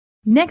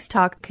Next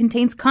Talk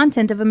contains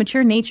content of a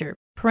mature nature.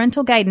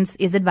 Parental guidance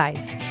is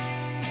advised.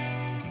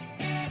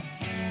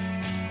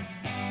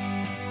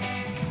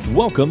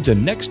 Welcome to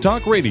Next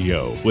Talk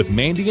Radio with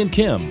Mandy and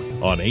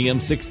Kim on AM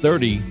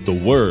 630, The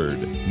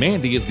Word.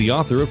 Mandy is the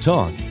author of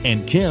Talk,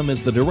 and Kim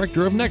is the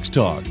director of Next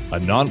Talk, a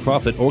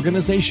nonprofit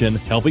organization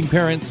helping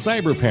parents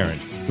cyberparent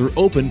through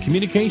open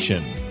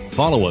communication.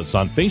 Follow us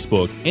on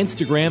Facebook,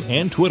 Instagram,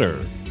 and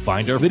Twitter.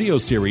 Find our video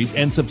series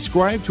and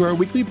subscribe to our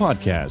weekly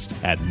podcast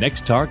at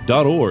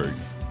nexttalk.org.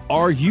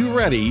 Are you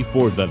ready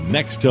for the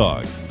Next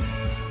Talk?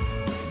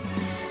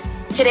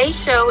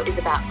 Today's show is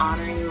about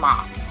honoring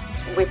moms,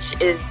 which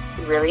is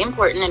really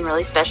important and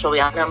really special. We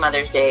all know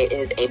Mother's Day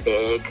is a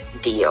big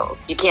deal.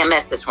 You can't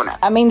mess this one up.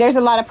 I mean, there's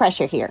a lot of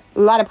pressure here.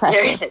 A lot of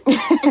pressure. There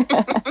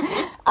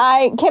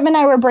is. Kim and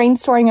I were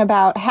brainstorming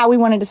about how we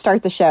wanted to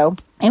start the show,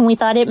 and we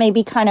thought it may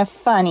be kind of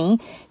funny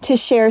to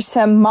share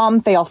some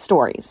mom fail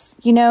stories,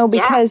 you know,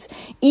 because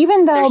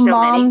even though There's so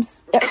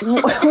moms...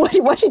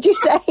 what did you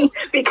say?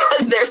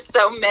 Because there's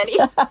so many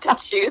to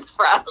choose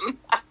from.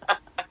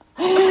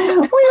 We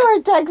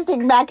were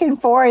texting back and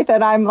forth,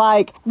 and I'm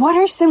like, what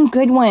are some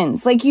good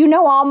ones? Like, you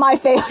know all my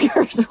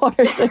failures. What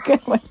are some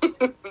good ones?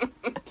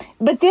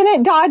 But then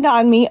it dawned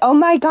on me, oh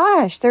my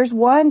gosh, there's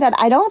one that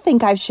I don't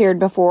think I've shared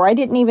before. I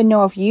didn't even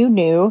know if you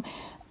knew.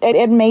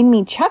 It made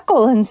me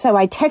chuckle, and so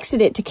I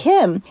texted it to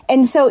Kim.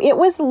 And so it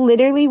was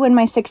literally when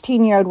my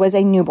 16-year-old was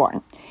a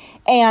newborn.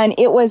 And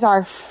it was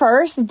our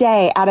first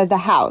day out of the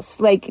house,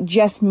 like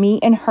just me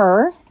and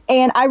her.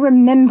 And I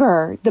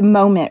remember the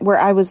moment where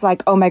I was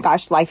like, oh my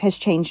gosh, life has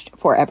changed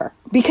forever.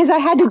 Because I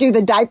had to do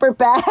the diaper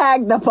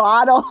bag, the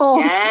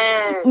bottles,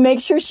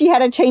 make sure she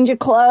had a change of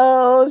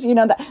clothes, you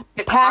know,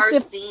 the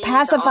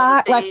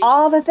pacify, like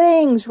all the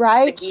things,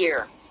 right? The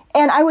gear.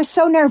 And I was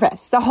so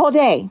nervous the whole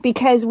day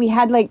because we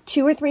had like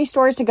 2 or 3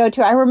 stores to go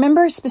to. I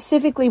remember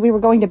specifically we were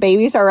going to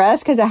Babies R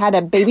Us because I had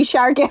a baby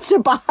shower gift to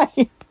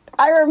buy.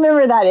 I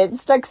remember that. It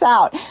sticks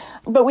out.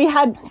 But we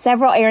had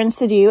several errands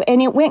to do,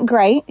 and it went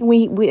great.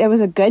 It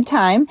was a good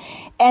time.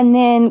 And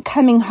then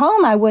coming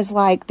home, I was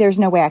like, there's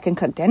no way I can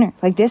cook dinner.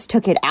 Like, this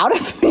took it out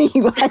of me.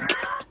 Like,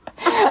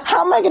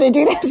 how am I going to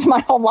do this my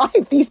whole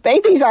life? These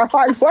babies are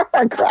hard work,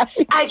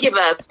 right? I give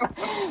up.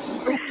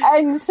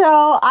 And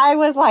so I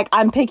was like,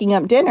 I'm picking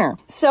up dinner.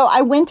 So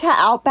I went to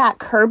Outback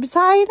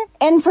curbside,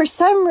 and for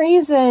some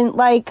reason,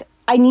 like,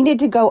 I needed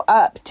to go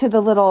up to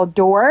the little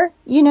door,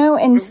 you know,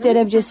 instead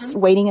of just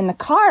waiting in the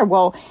car.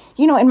 Well,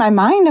 you know, in my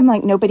mind, I'm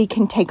like, nobody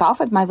can take off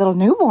with my little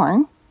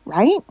newborn,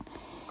 right?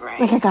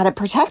 Like, I got to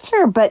protect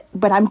her, but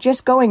I'm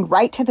just going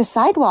right to the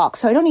sidewalk,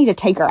 so I don't need to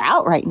take her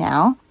out right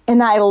now.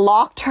 And I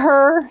locked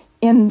her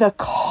in the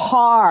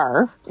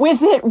car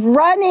with it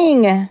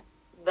running.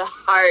 The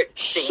heart.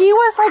 She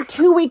was like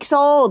 2 weeks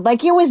old.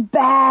 Like, it was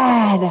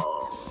bad.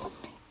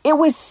 It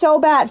was so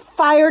bad.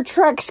 Fire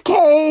trucks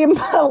came,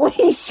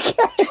 police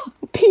came.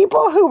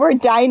 People who were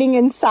dining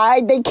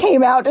inside, they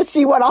came out to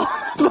see what all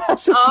of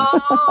us was.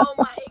 Oh,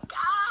 my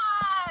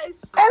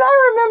gosh. And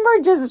I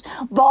remember just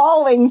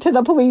bawling to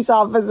the police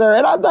officer.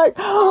 And I'm like,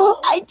 oh,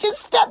 I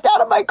just stepped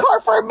out of my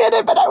car for a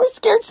minute, but I was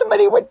scared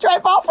somebody would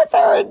drive off with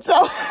her. And so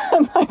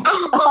I'm like,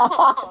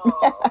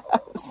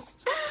 oh,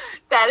 yes.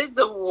 That is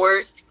the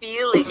worst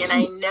feeling, and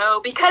I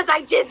know because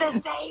I did the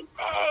same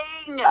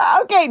thing.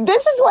 Okay,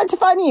 this is what's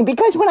funny,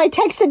 because when I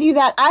texted you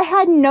that, I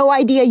had no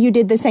idea you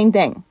did the same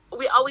thing.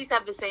 We always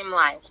have the same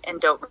life and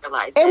don't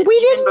realize and it. We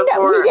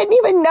didn't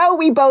even know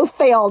we both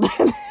failed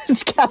in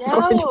this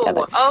category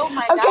together. Oh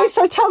my gosh. Okay,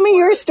 so tell me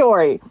your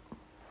story.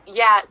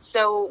 Yeah,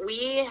 so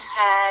we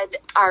had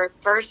our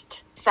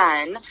first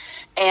son,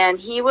 and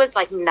he was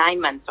like 9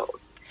 months old.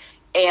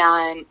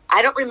 And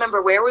I don't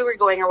remember where we were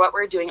going or what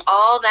we were doing.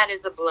 All that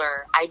is a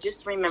blur. I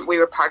just remember we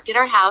were parked at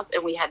our house,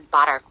 and we had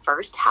bought our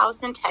first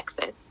house in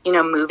Texas, you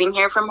know, moving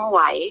here from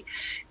Hawaii.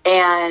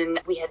 And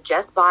we had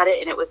just bought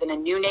it, and it was in a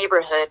new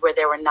neighborhood where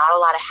there were not a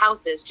lot of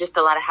houses, just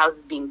a lot of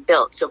houses being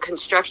built. So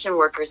construction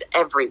workers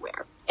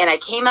everywhere. And I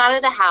came out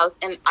of the house,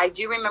 and I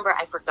do remember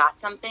I forgot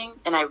something,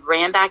 and I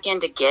ran back in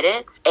to get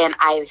it, and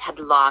I had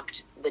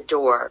locked the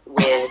door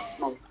with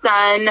my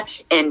son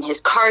in his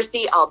car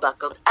seat all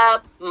buckled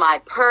up,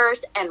 my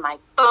purse and my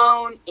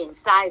phone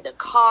inside the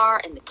car,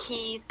 and the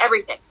keys,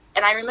 everything.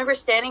 And I remember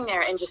standing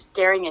there and just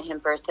staring at him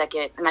for a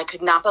second, and I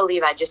could not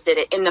believe I just did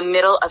it in the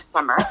middle of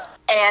summer.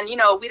 And, you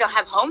know, we don't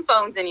have home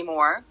phones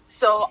anymore.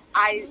 So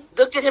I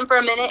looked at him for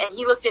a minute, and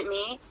he looked at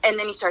me, and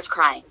then he starts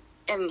crying.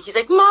 And he's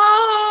like,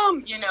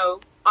 Mom, you know,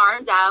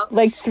 arms out.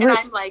 And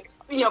I'm like,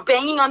 you know,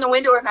 banging on the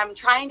window, and I'm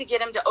trying to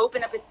get him to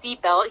open up his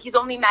seatbelt. He's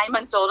only 9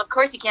 months old. Of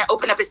course he can't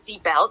open up his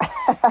seatbelt.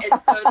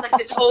 And so it's like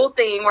this whole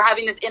thing. We're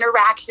having this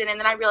interaction, and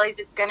then I realize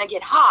it's going to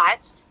get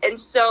hot. And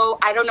so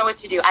I don't know what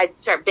to do. I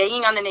start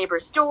banging on the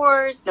neighbors'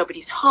 doors.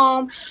 Nobody's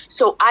home.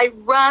 So I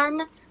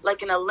run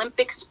like an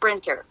Olympic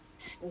sprinter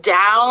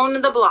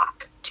down the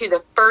block to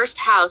the first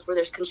house where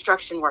there's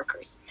construction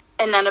workers,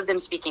 and none of them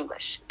speak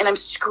English. And I'm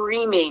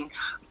screaming,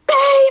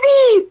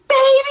 baby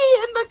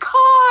in the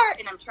car.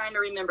 And I'm trying to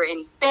remember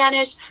any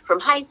Spanish from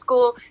high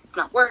school. It's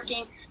not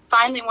working.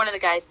 finally one of the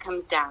guys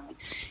comes down,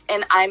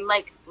 and I'm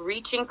like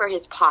reaching for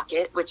his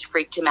pocket, which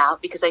freaked him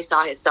out because I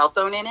saw his cell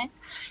phone in it.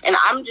 And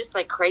I'm just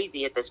like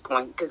crazy at this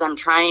point because I'm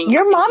trying.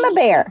 You're Mama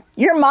Bear.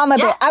 You're Mama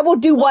Bear. I will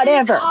do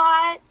whatever.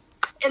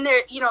 And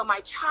there, my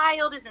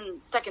child is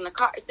stuck in the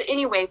car. So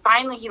anyway,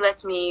 finally he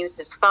lets me use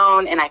his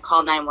phone, and I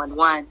call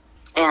 911.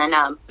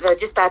 And the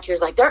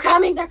dispatcher's like, they're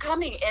coming. And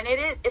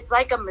it's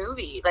like a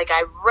movie. Like,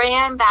 I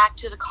ran back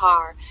to the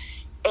car,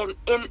 and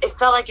it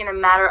felt like in a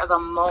matter of a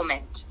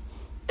moment,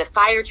 the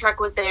fire truck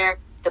was there,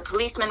 the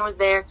policeman was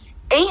there,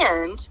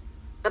 and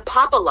the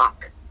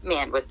Pop-A-Lock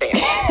man was there.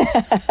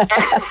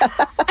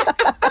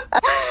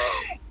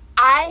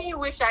 I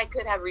wish I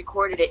could have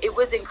recorded it. It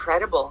was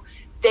incredible.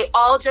 They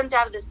all jumped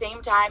out at the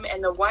same time,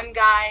 and the one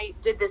guy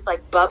did this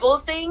like bubble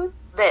thing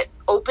that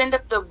opened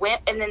up the wind,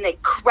 and then they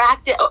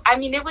cracked it. I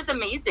mean, it was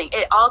amazing.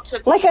 It all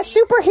took like a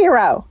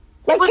superhero.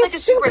 Like a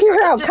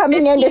superhero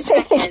coming in to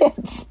save the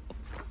kids.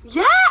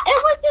 Yeah,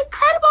 it was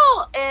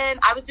incredible. And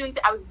I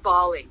was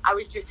bawling. I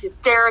was just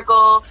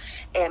hysterical,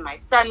 and my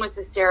son was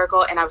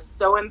hysterical, and I was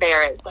so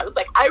embarrassed. I was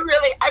like,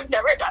 I've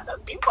never done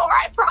this before,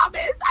 I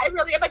promise. I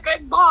really am a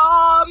good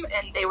mom.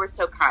 And they were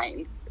so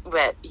kind.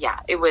 But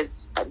yeah, it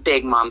was a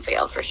big mom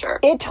fail for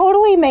sure. It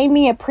totally made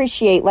me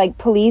appreciate like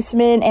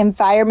policemen and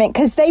firemen,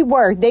 because they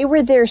were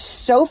there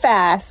so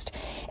fast,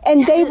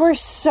 and they were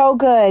so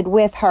good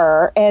with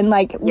her, and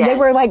like they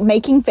were like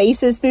making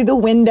faces through the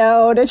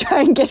window to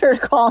try and get her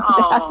to calm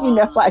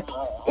down. Like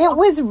it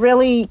was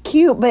really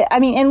cute. But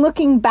I mean, and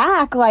looking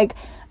back, like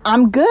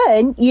I'm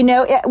good.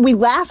 We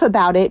laugh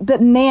about it,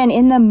 but man,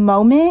 in the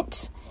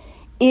moment,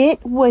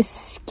 it was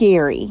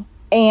scary,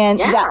 and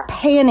that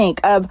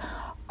panic of,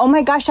 oh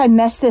my gosh, I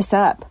messed this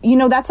up.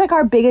 That's like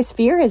our biggest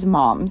fear as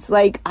moms.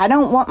 Like, I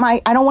don't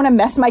want to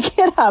mess my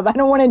kid up. I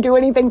don't want to do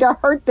anything to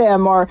hurt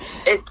them. Or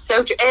it's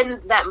so true.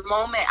 And that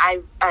moment,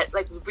 I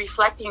like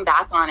reflecting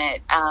back on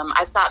it.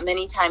 I've thought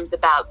many times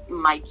about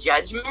my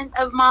judgment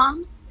of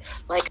moms.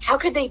 Like, how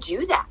could they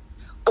do that?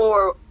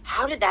 Or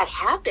how did that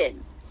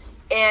happen?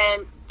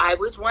 And I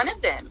was one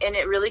of them. And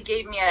it really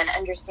gave me an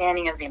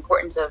understanding of the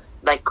importance of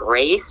like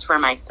grace for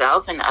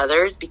myself and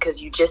others,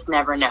 because you just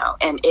never know.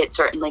 And it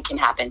certainly can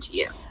happen to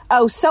you.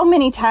 Oh, so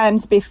many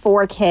times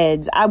before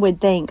kids, I would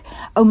think,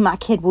 oh, my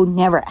kid will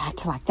never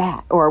act like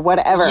that or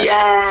whatever.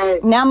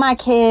 Yes. Now my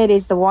kid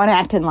is the one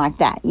acting like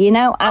that. I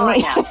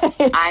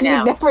know.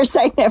 You never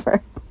say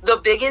never. The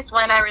biggest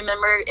one I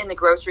remember in the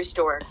grocery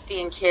store,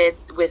 seeing kids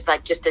with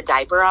like just a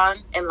diaper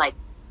on and like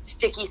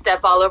sticky stuff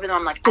all over them.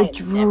 I'm like, I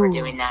am never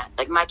doing that.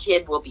 Like, my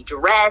kid will be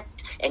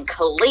dressed and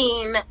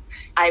clean.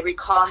 I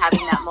recall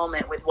having that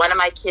moment with one of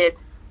my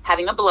kids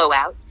having a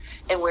blowout,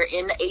 and we're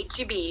in the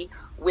H-E-B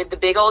with the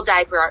big old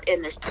diaper,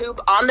 and there's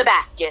poop on the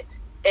basket,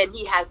 and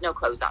he has no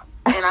clothes on.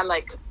 And I'm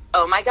like,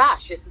 oh my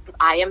gosh,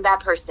 I am that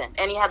person.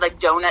 And he had like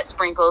donut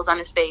sprinkles on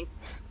his face.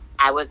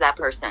 I was that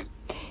person.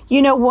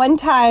 One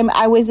time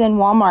I was in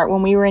Walmart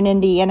when we were in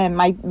Indiana, and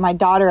my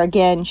daughter,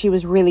 again, she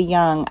was really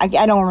young. I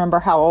don't remember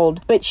how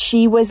old, but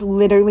she was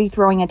literally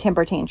throwing a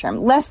temper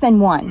tantrum, less than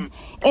one.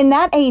 Mm-hmm. In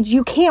that age,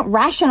 you can't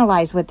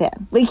rationalize with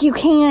them. Like, you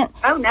can't.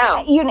 Oh,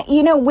 no.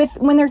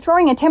 When they're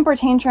throwing a temper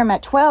tantrum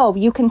at 12,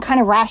 you can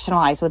kind of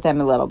rationalize with them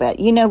a little bit.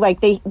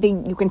 Like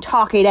you can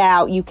talk it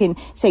out. You can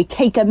say,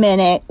 take a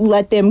minute,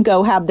 let them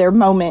go have their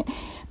moment.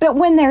 But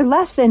when they're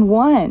less than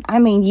one, I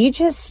mean, you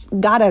just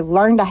got to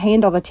learn to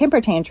handle the temper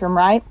tantrum,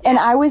 right? And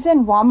I was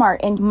in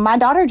Walmart, and my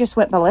daughter just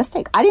went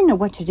ballistic. I didn't know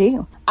what to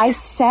do. I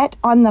sat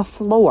on the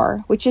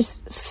floor, which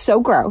is so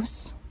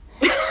gross.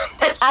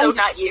 That's so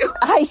not you.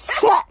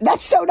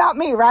 That's so not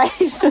me, right?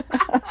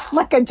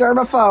 Like a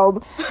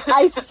germaphobe.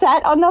 I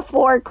sat on the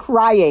floor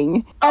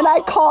crying, and I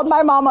called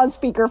my mom on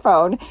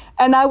speakerphone,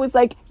 and I was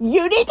like,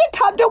 you need to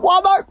come to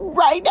Walmart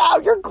right now.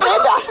 Your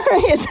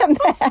granddaughter is a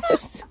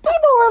mess.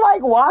 People were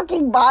like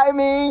walking by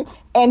me,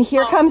 and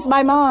here comes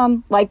my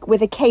mom, like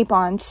with a cape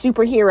on,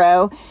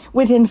 superhero.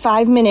 Within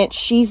 5 minutes,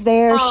 she's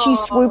there. She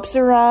swoops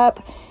her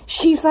up.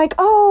 She's like,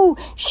 oh,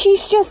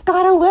 she's just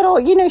got a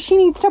little, she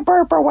needs to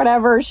burp or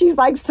whatever. She's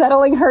like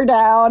settling her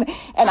down.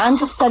 And I'm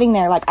just sitting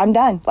there like, I'm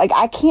done. Like,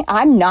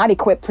 I'm not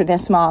equipped for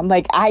this, Mom.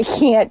 Like, I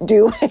can't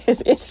do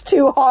it. It's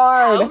too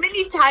hard. How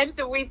many times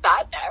have we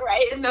thought that,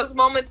 right? In those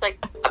moments,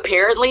 like,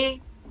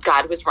 apparently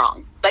God was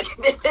wrong. Like,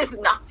 this is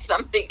not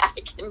something I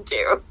can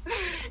do.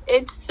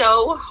 It's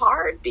so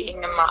hard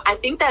being a mom. I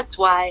think that's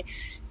why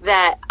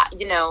that,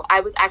 I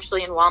was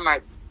actually in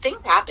Walmart.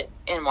 Things happen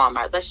in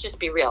Walmart. Let's just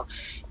be real.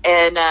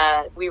 And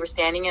we were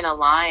standing in a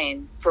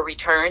line for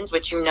returns,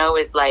 which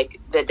is like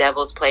the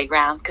devil's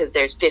playground, because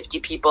there's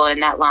 50 people in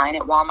that line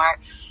at Walmart.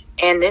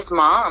 And this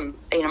mom,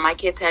 my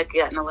kids had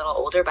gotten a little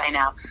older by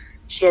now.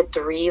 She had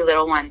 3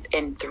 little ones,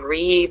 and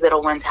 3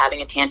 little ones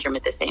having a tantrum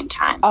at the same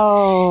time.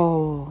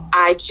 Oh.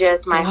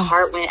 My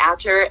heart went out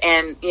to her.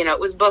 And, it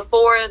was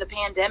before the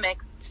pandemic.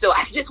 So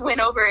I just went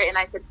over and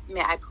I said,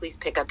 may I please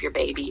pick up your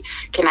baby?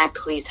 Can I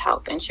please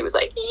help? And she was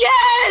like,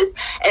 yes.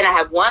 And I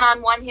had one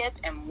on one hip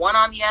and one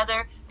on the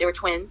other. They were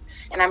twins.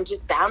 And I'm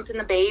just bouncing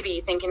the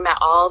baby, thinking about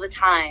all the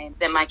time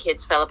that my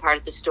kids fell apart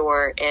at the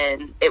store.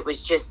 And it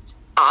was just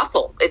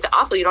awful. It's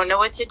awful. You don't know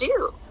what to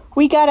do.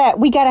 We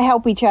gotta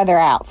help each other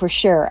out for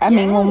sure. I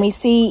mean, when we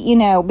see,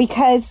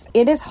 because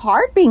it is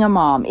hard being a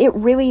mom. It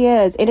really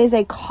is. It is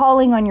a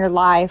calling on your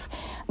life.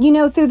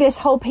 Through this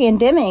whole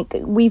pandemic,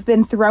 we've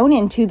been thrown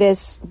into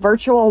this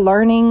virtual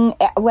learning.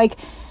 Like,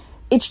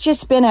 it's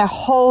just been a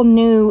whole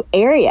new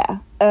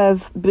area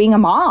of being a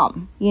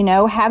mom,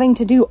 having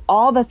to do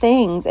all the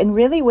things and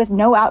really with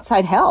no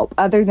outside help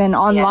other than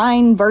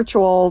online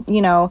virtual,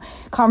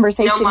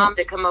 conversation. No mom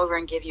to come over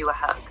and give you a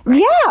hug.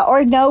 Right? Yeah,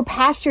 or no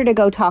pastor to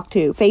go talk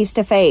to face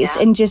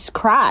and just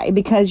cry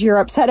because you're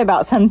upset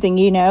about something,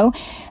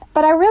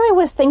 But I really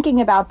was thinking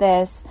about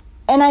this.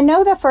 And I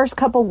know the first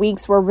couple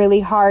weeks were really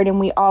hard and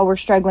we all were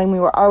struggling. We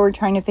were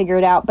trying to figure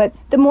it out. But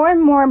the more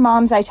and more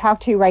moms I talk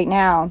to right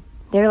now,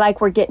 they're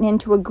like, we're getting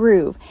into a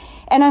groove.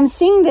 And I'm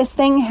seeing this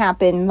thing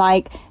happen,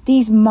 like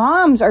these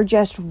moms are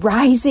just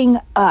rising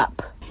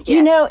up.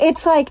 Yeah.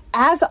 It's like,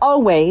 as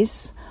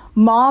always,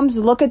 moms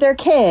look at their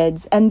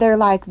kids and they're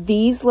like,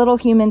 these little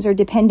humans are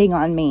depending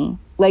on me.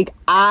 Like,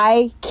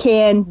 I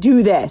can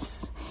do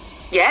this.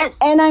 Yes.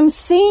 And I'm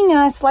seeing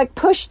us like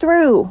push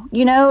through,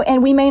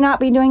 and we may not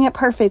be doing it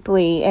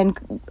perfectly. And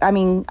I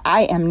mean,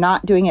 I am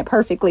not doing it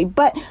perfectly,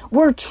 but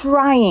we're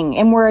trying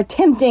and we're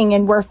attempting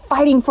and we're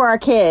fighting for our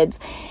kids.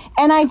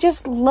 And I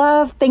just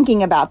love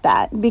thinking about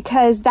that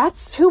because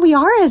that's who we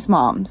are as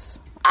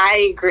moms.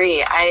 I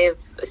agree. I've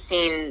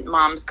seen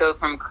moms go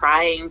from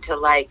crying to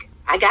like,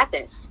 I got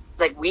this.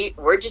 Like,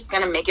 we're just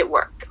going to make it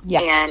work. Yeah.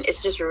 And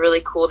it's just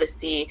really cool to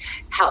see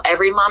how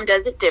every mom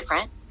does it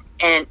different.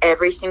 And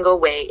every single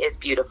way is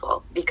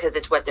beautiful because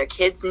it's what their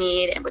kids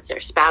need and what their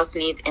spouse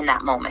needs in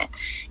that moment.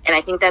 And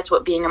I think that's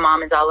what being a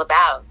mom is all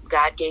about.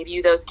 God gave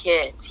you those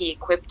kids. He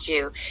equipped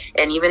you.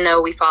 And even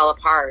though we fall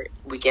apart,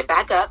 we get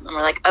back up and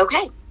we're like,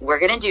 okay, we're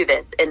going to do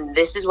this. And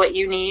this is what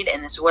you need.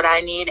 And this is what I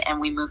need. And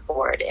we move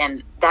forward.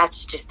 And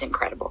that's just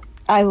incredible.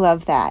 I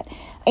love that.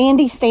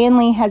 Andy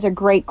Stanley has a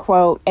great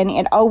quote, and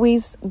it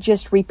always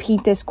just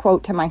repeat this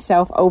quote to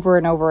myself over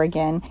and over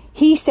again.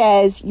 He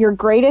says, your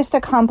greatest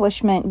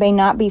accomplishment may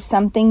not be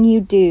something you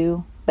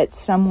do, but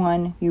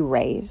someone you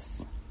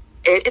raise.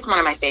 It's one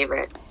of my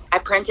favorites. I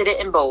printed it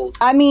in bold.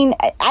 I mean,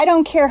 I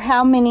don't care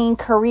how many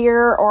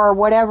career or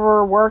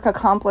whatever work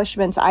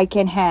accomplishments I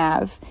can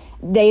have.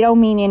 They don't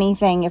mean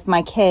anything if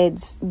my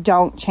kids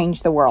don't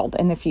change the world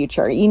in the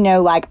future.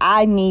 Like,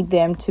 I need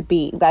them to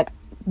be like,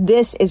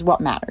 this is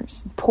what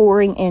matters,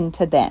 pouring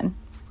into them.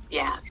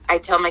 Yeah. I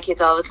tell my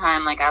kids all the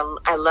time, like,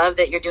 I love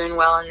that you're doing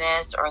well in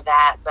this or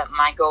that, but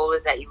my goal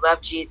is that you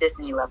love Jesus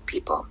and you love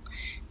people.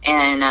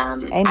 And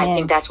I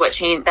think that's what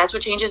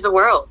changes the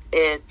world,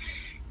 is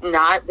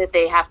not that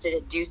they have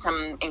to do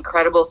some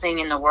incredible thing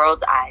in the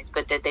world's eyes,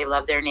 but that they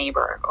love their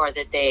neighbor or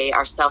that they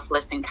are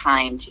selfless and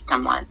kind to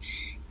someone.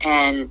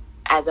 And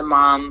as a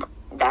mom,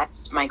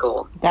 that's my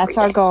goal. That's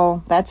our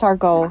goal. That's our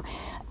goal.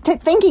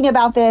 Thinking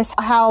about this,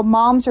 how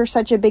moms are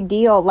such a big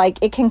deal,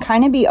 like, it can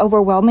kind of be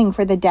overwhelming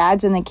for the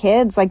dads and the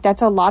kids. Like,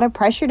 that's a lot of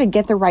pressure to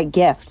get the right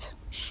gift.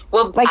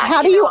 Well, like,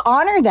 how do you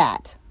honor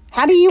that?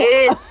 How do you?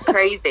 It is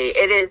crazy.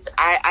 It is.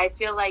 I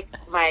feel like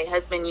my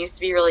husband used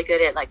to be really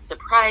good at, like,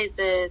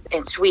 surprises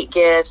and sweet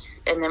gifts.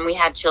 And then we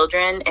had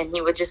children and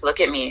he would just look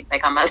at me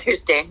like on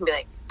Mother's Day and be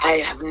like, I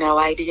have no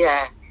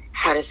idea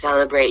how to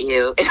celebrate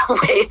you in a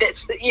way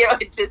that's,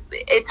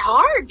 it's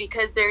hard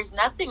because there's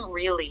nothing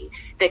really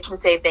that can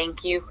say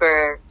thank you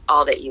for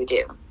all that you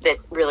do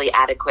that's really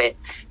adequate.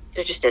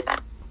 There just isn't.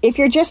 If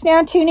you're just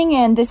now tuning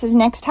in, this is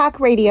Next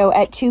Talk Radio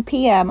at 2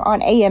 p.m.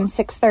 on AM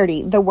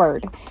 630, The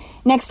Word.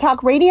 Next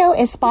Talk Radio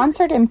is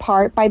sponsored in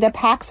part by the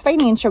Pax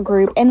Financial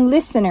Group and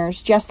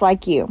listeners just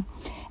like you.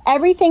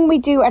 Everything we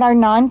do at our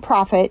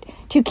nonprofit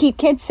to keep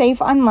kids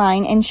safe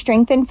online and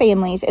strengthen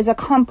families is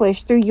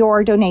accomplished through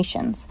your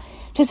donations.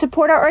 To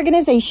support our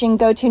organization,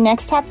 go to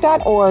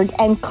nexttalk.org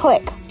and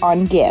click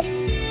on Give.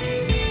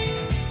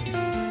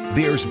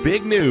 There's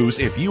big news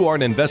if you are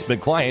an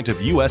investment client of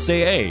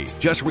USAA.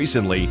 Just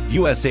recently,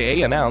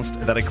 USAA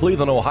announced that a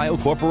Cleveland, Ohio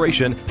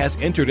corporation has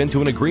entered into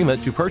an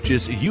agreement to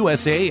purchase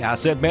USAA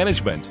Asset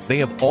Management. They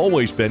have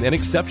always been an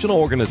exceptional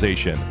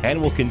organization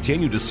and will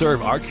continue to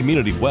serve our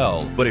community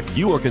well. But if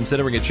you are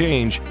considering a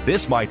change,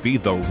 this might be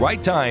the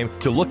right time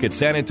to look at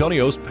San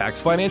Antonio's Pax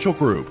Financial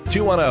Group.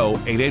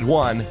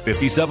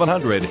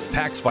 210-881-5700,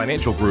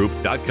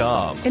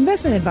 paxfinancialgroup.com.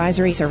 Investment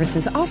advisory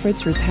services offered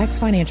through Pax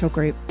Financial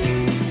Group.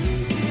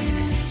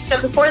 So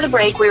before the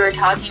break, we were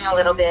talking a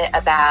little bit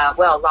about,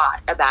 a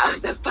lot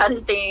about the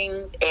fun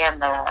things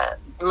and the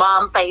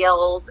mom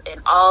fails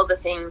and all the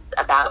things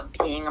about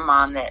being a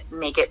mom that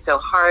make it so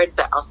hard,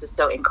 but also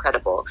so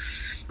incredible.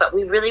 But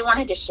we really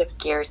wanted to shift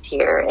gears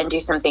here and do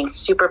something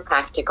super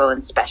practical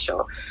and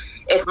special.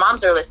 If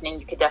moms are listening,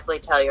 you could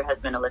definitely tell your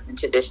husband to listen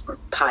to this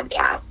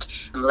podcast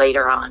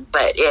later on.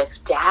 But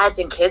if dads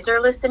and kids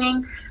are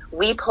listening,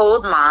 we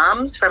polled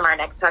moms from our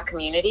Next Talk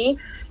community.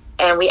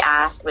 And we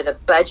asked, with a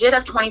budget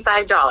of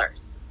 $25,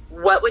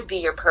 what would be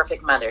your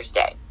perfect Mother's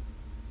Day?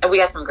 And we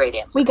got some great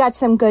answers. We got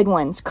some good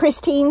ones.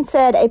 Christine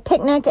said, a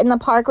picnic in the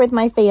park with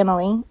my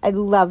family. I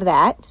love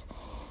that.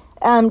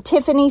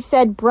 Tiffany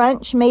said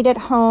brunch made it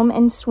home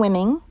and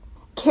swimming.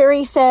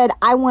 Carrie said,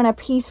 I want a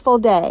peaceful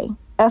day,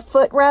 a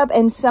foot rub,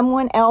 and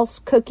someone else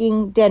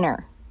cooking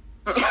dinner.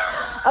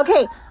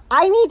 Okay,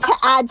 I need to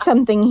add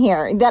something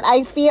here that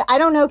I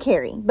don't know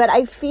Carrie, but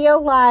I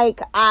feel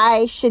like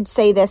I should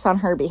say this on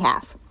her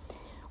behalf.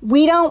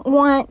 We don't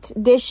want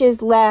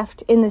dishes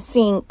left in the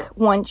sink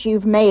once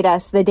you've made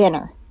us the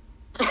dinner.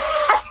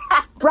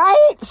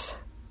 Right?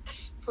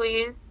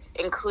 Please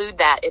include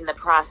that in the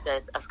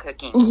process of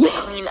cooking.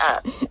 Clean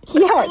up. Yes.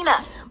 Clean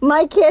up.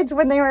 My kids,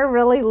 when they were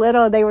really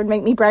little, they would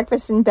make me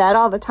breakfast in bed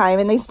all the time,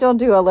 and they still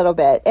do a little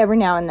bit every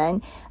now and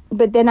then.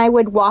 But then I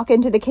would walk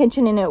into the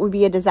kitchen and it would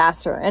be a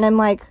disaster. And I'm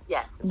like,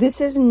 yes. This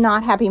is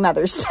not Happy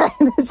Mother's Day.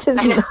 This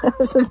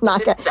is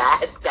not good.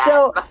 Sad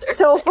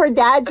So for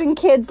dads and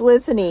kids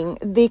listening,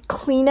 the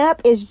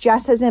cleanup is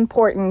just as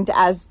important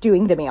as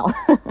doing the meal.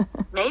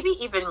 Maybe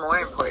even more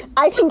important.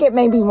 I think it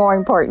may be more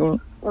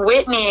important.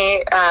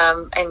 Whitney,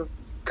 and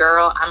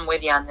girl, I'm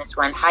with you on this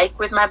one. Hike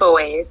with my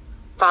boys,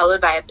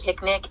 followed by a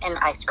picnic and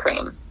ice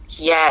cream.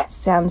 Yes.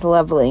 Sounds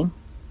lovely.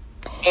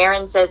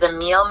 Erin says a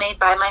meal made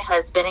by my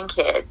husband and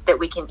kids that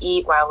we can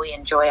eat while we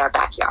enjoy our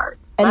backyard.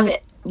 Love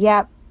it.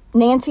 Yeah.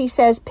 Nancy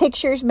says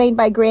pictures made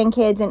by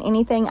grandkids and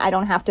anything I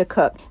don't have to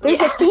cook. There's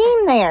a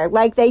theme there.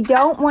 Like they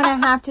don't want to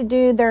have to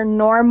do their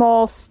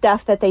normal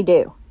stuff that they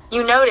do.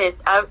 You notice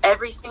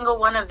every single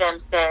one of them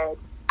said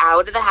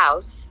out of the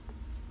house,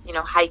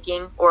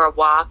 hiking or a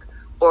walk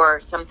or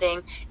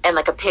something, and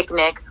like a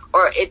picnic,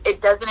 or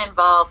it doesn't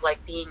involve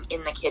like being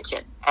in the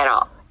kitchen at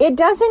all. It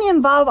doesn't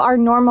involve our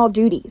normal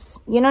duties.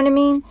 You know what I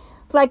mean?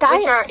 Which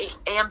are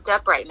amped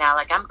up right now.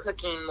 Like I'm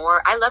cooking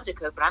more. I love to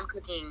cook, but I'm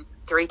cooking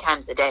 3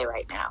 times a day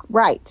right now.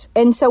 Right.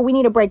 And so we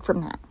need a break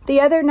from that.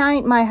 The other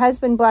night, my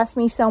husband blessed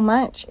me so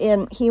much,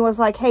 and he was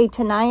like, hey,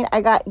 tonight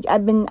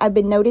I've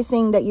been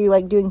noticing that you're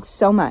like doing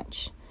so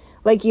much.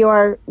 Like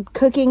you're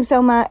cooking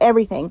so much,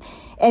 everything.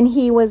 And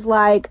he was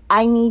like,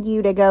 I need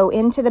you to go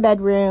into the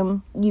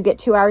bedroom. You get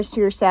 2 hours to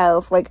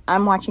yourself. Like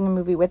I'm watching a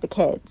movie with the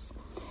kids.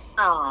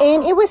 Aww.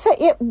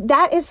 And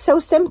that is so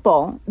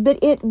simple, but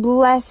it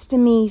blessed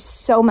me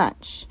so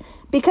much.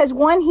 Because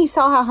 1, he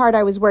saw how hard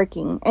I was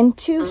working. And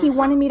 2, he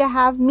wanted me to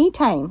have me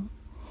time.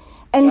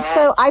 And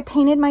so I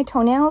painted my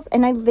toenails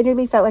and I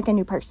literally felt like a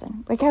new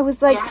person. Like I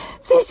was like,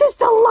 this is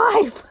the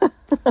life.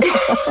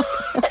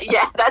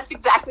 Yeah, that's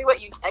exactly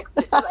what you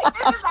texted. You're like,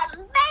 this is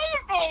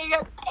amazing.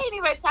 I'm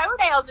painting my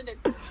toenails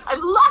and I'm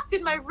locked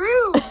in my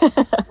room.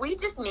 We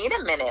just need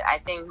a minute. I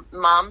think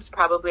mom's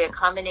probably a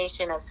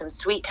combination of some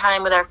sweet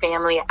time with our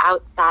family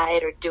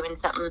outside or doing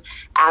something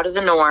out of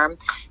the norm,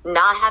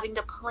 not having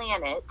to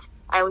plan it.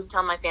 I always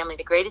tell my family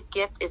the greatest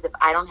gift is if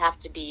I don't have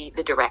to be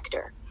the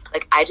director.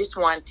 Like, I just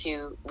want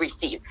to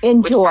receive.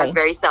 Enjoy. Which sounds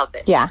very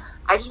selfish. Yeah.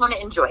 I just want to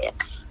enjoy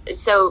it.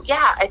 So,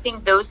 yeah, I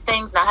think those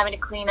things, not having to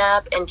clean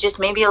up and just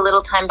maybe a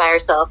little time by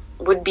yourself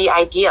would be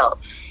ideal.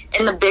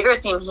 And the bigger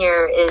thing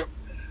here is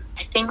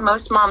I think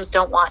most moms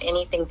don't want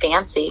anything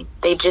fancy.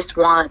 They just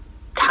want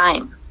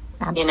time.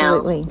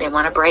 Absolutely. They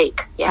want a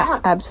break.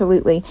 Yeah.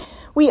 Absolutely.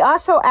 We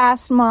also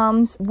asked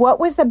moms, what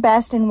was the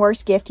best and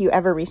worst gift you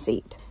ever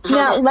received?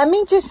 Now, let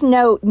me just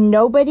note,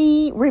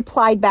 nobody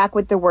replied back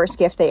with the worst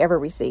gift they ever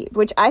received,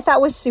 which I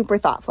thought was super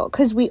thoughtful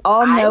because we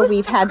all know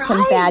we've had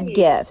some bad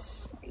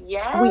gifts.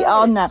 Yes. We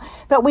all know.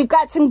 But we've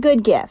got some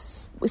good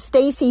gifts.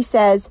 Stacy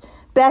says,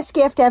 best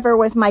gift ever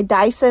was my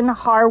Dyson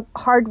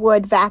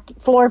hardwood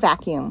floor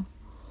vacuum.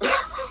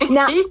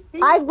 Now,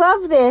 I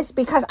love this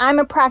because I'm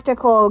a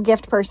practical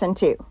gift person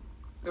too.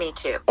 Me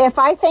too. If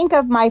I think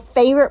of my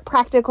favorite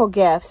practical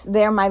gifts,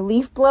 they're my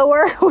leaf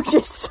blower, which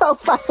is so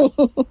funny,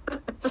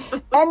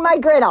 and my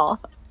griddle.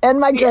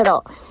 And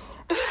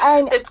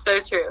it's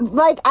so true.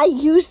 Like, I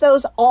use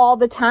those all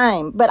the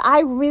time, but I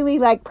really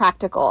like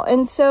practical.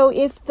 And so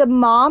if the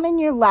mom in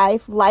your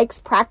life likes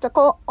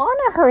practical,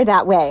 honor her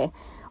that way.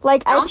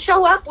 Like, don't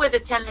show up with a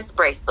tennis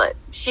bracelet.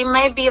 She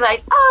may be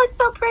like, oh, it's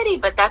so pretty,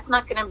 but that's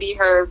not going to be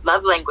her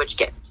love language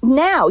gift.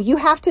 Now, you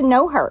have to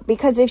know her,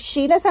 because if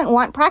she doesn't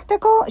want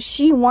practical,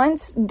 she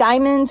wants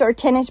diamonds or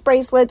tennis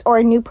bracelets or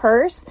a new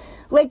purse.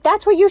 Like,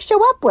 that's what you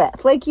show up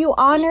with. Like, you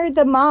honor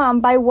the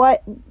mom by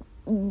what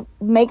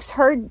makes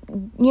her,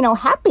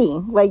 happy.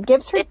 Like,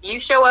 gives her... If you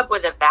show up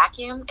with a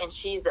vacuum and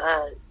she's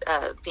a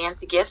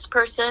fancy gifts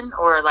person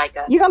or like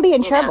a... You're going to be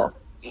in trouble.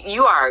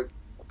 You are...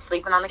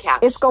 sleeping on the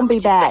couch. It's going to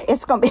be bad.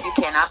 It's going to be... You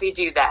cannot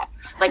do that.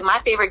 Like,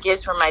 my favorite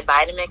gifts were my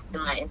Vitamix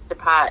and my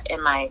Instapot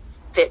and my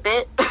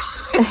Fitbit.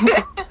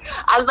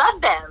 I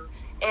love them.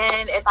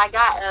 And if I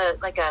got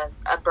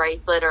a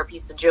bracelet or a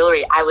piece of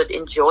jewelry, I would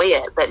enjoy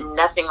it, but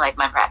nothing like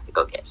my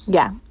practical gifts.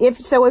 Yeah.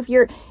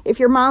 If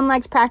your mom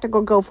likes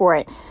practical, go for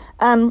it.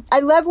 I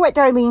love what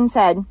Darlene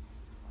said.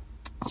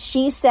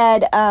 She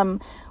said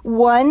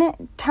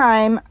one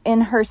time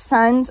in her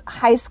son's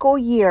high school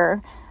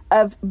year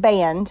of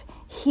band,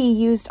 he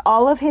used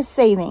all of his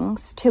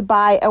savings to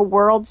buy a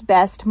World's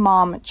Best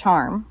Mom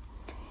charm.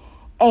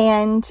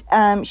 And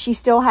she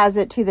still has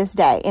it to this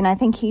day. And I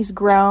think he's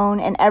grown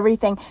and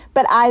everything.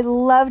 But I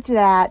loved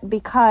that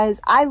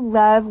because I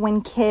love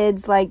when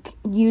kids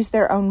use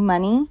their own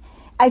money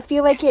I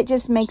feel like it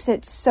just makes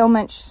it so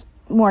much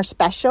more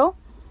special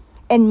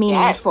and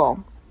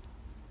meaningful.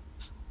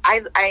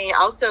 Yes. I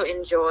also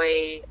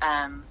enjoy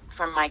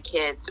from my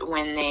kids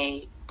when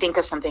they think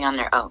of something on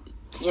their own.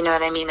 You know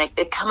what I mean? Like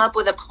they come up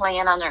with a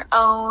plan on their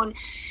own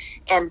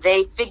and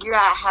they figure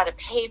out how to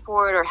pay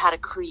for it or how to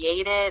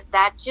create it.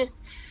 That just,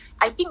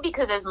 I think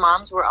because as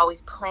moms, we're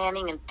always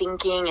planning and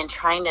thinking and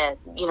trying to,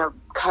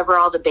 cover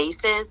all the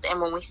bases. And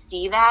when we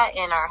see that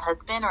in our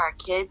husband or our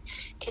kids,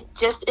 it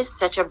just is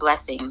such a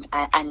blessing.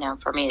 I know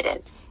for me it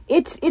is.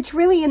 It's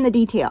really in the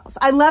details.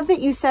 I love that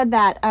you said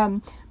that.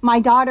 My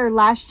daughter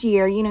last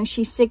year,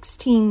 she's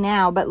 16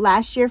 now, but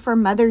last year for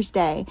Mother's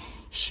Day,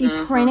 she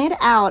printed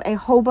out a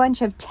whole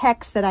bunch of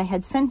texts that I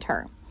had sent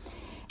her.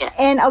 Yes.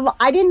 And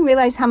I didn't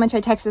realize how much I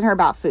texted her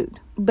about food,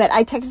 but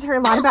I texted her a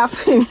lot about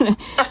food.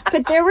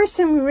 But there were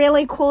some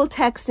really cool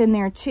texts in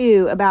there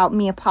too about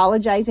me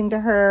apologizing to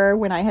her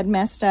when I had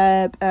messed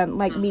up,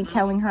 like me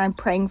telling her I'm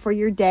praying for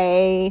your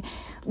day.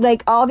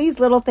 Like all these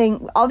little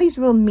things, all these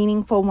real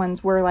meaningful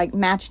ones were like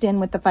matched in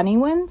with the funny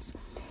ones.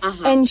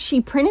 And she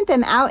printed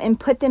them out and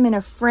put them in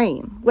a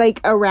frame,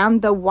 like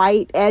around the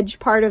white edge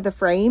part of the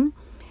frame.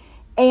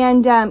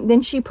 And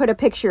then she put a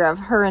picture of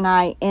her and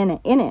I in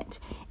it.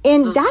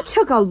 And that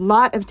took a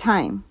lot of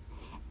time.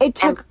 It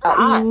took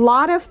a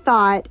lot of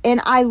thought,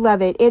 and I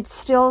love it. It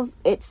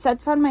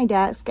sits on my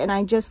desk, and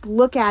I just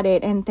look at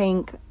it and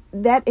think,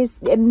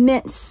 it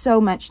meant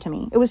so much to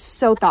me. It was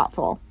so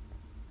thoughtful.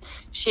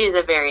 She is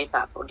a very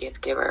thoughtful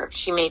gift giver.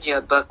 She made you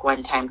a book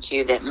one time,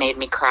 too, that made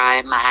me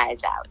cry my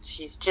eyes out.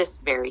 She's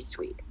just very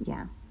sweet.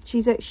 Yeah,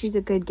 she's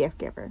a good gift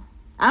giver.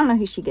 I don't know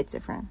who she gets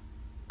it from.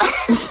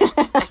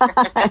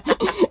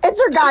 It's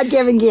her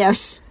God-given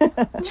gifts.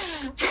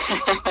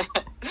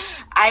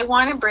 I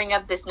want to bring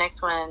up this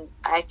next one.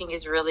 I think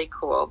is really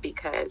cool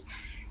because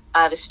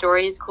the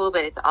story is cool,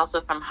 but it's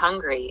also from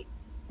Hungary,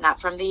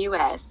 not from the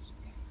U.S.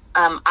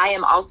 I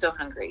am also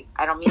hungry.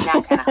 I don't mean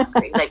that kind of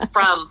hungry, like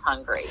from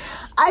Hungary.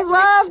 I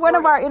love one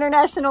of our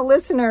international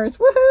listeners.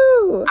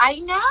 Woohoo! I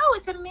know,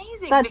 it's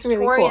amazing. That's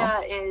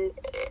Victoria really cool. is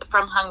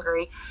from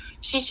Hungary.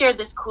 She shared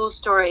this cool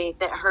story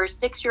that her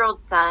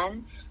 6-year-old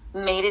son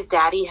made his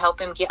daddy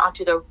help him get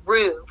onto the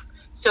roof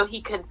so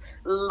he could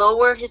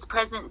lower his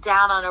present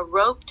down on a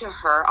rope to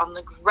her on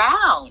the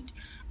ground.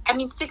 I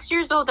mean, 6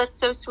 years old, that's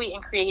so sweet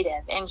and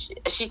creative. And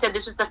she said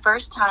this was the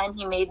first time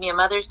he made me a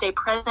Mother's Day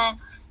present,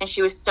 and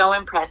she was so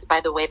impressed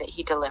by the way that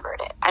he delivered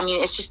it. I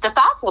mean, it's just the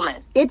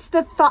thoughtfulness. It's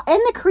the thought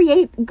and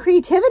the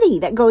creativity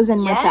that goes in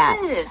with that.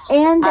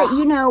 And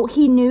that,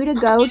 he knew to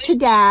go to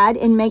Dad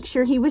and make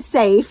sure he was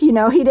safe. He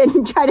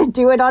didn't try to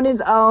do it on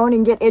his own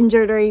and get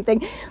injured or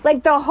anything.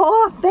 Like, the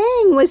whole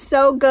thing was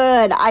so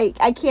good.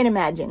 I can't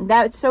imagine.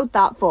 That's so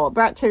thoughtful. It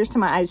brought tears to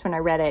my eyes when I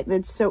read it.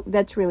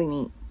 That's really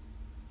neat.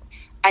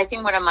 I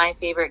think one of my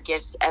favorite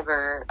gifts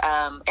ever,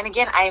 and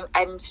again,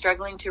 I'm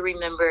struggling to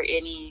remember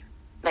any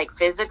like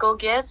physical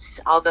gifts,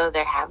 although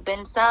there have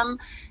been some.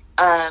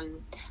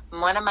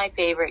 One of my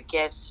favorite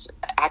gifts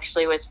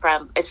actually is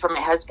from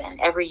my husband.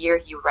 Every year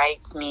he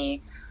writes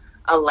me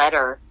a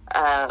letter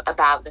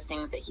about the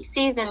things that he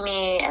sees in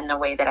me and the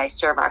way that I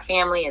serve our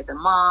family as a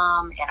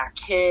mom and our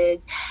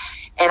kids.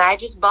 And I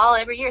just bawl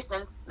every year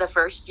since the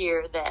first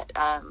year that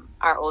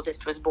our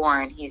oldest was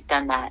born. He's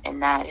done that,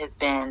 and that has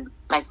been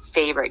my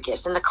favorite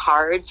gifts. And the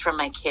cards from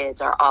my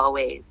kids are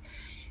always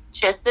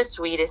just the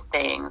sweetest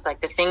things.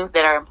 Like the things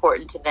that are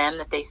important to them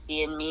that they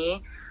see in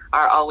me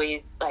are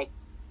always like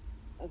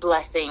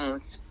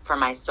blessings for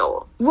my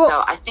soul. Well,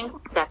 so I think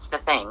that's the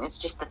thing. It's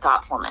just the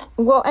thoughtfulness.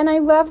 Well, and I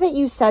love that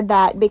you said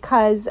that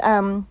because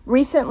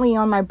recently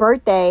on my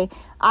birthday,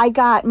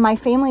 my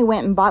family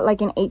went and bought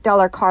like an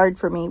 $8 card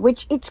for me,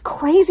 which it's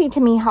crazy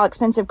to me how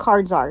expensive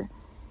cards are.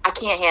 I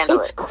can't handle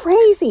it. It's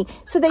crazy.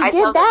 So they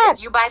did that.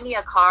 If you buy me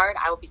a card,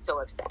 I will be so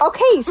upset.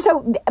 Okay,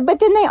 so, but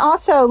then they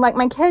also, like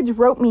my kids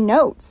wrote me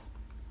notes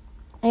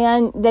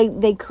and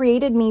they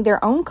created me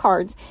their own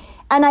cards.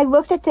 And I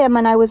looked at them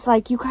and I was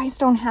like, you guys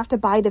don't have to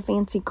buy the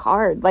fancy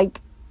card. Like,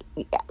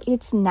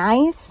 it's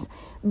nice.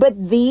 But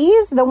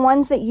the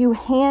ones that you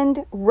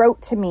hand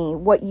wrote to me,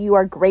 what you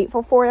are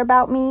grateful for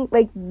about me,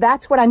 like,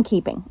 that's what I'm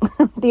keeping.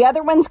 The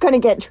other one's going to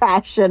get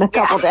trashed in a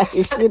couple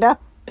days,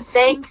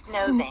 Thanks,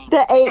 no thanks.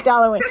 The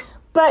 $8 one.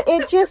 But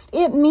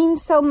it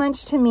means so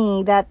much to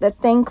me that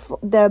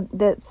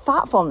the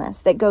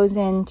thoughtfulness that goes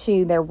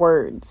into their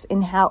words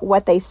and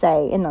what they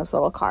say in those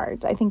little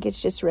cards. I think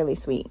it's just really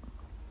sweet.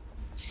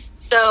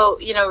 So,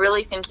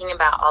 really thinking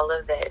about all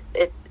of this,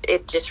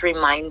 it just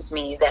reminds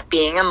me that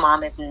being a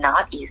mom is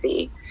not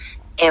easy.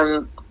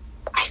 And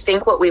I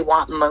think what we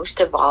want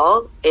most of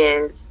all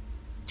is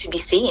to be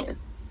seen.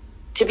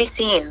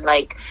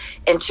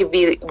 And to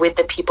be with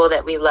the people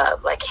that we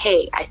love. Like,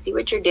 hey, I see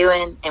what you're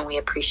doing and we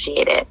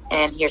appreciate it.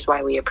 And here's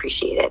why we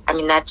appreciate it. I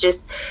mean, that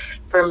just,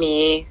 for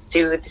me,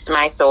 soothes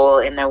my soul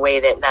in a way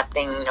that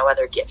no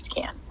other gift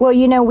can.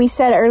 Well, we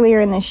said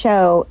earlier in the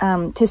show,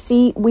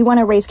 we want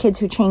to raise kids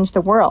who change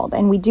the world.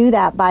 And we do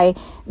that by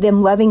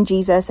them loving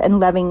Jesus and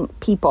loving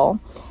people.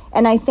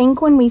 And I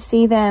think when we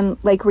see them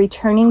like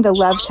returning the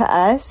love to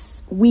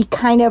us, we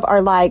kind of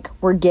are like,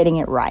 we're getting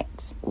it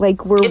right. Like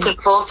it's a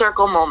full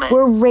circle moment.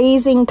 We're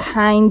raising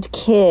kind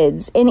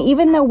kids. And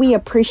even though we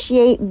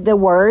appreciate the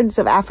words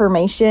of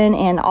affirmation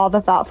and all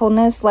the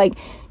thoughtfulness, like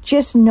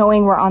just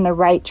knowing we're on the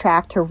right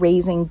track to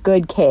raising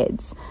good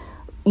kids,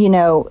 you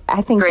know,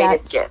 I think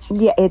greatest gift.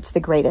 Yeah, it's the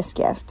greatest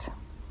gift.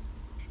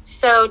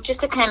 So just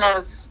to kind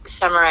of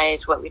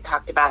summarize what we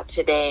talked about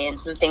today and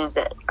some things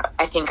that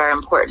I think are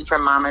important for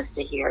mamas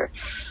to hear.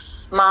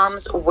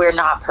 Moms, we're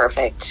not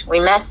perfect. We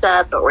mess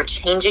up, but we're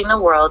changing the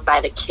world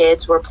by the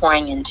kids we're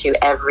pouring into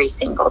every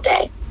single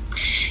day.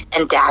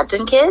 And dads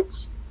and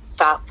kids,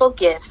 thoughtful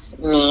gifts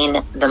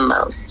mean the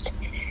most.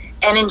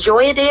 And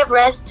enjoy a day of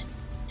rest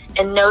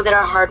and know that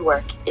our hard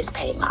work is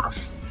paying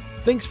off.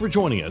 Thanks for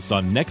joining us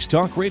on Next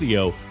Talk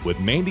Radio with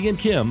Mandy and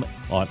Kim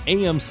on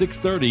AM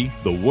 630,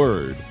 The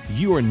Word.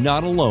 You are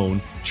not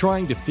alone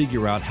trying to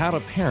figure out how to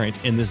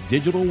parent in this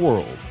digital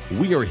world.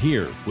 We are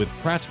here with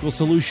practical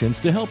solutions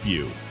to help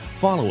you.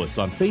 Follow us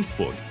on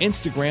Facebook,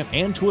 Instagram,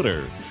 and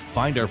Twitter.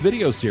 Find our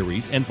video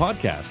series and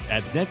podcast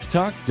at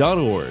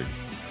nexttalk.org.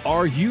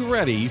 Are you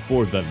ready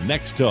for the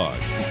next talk?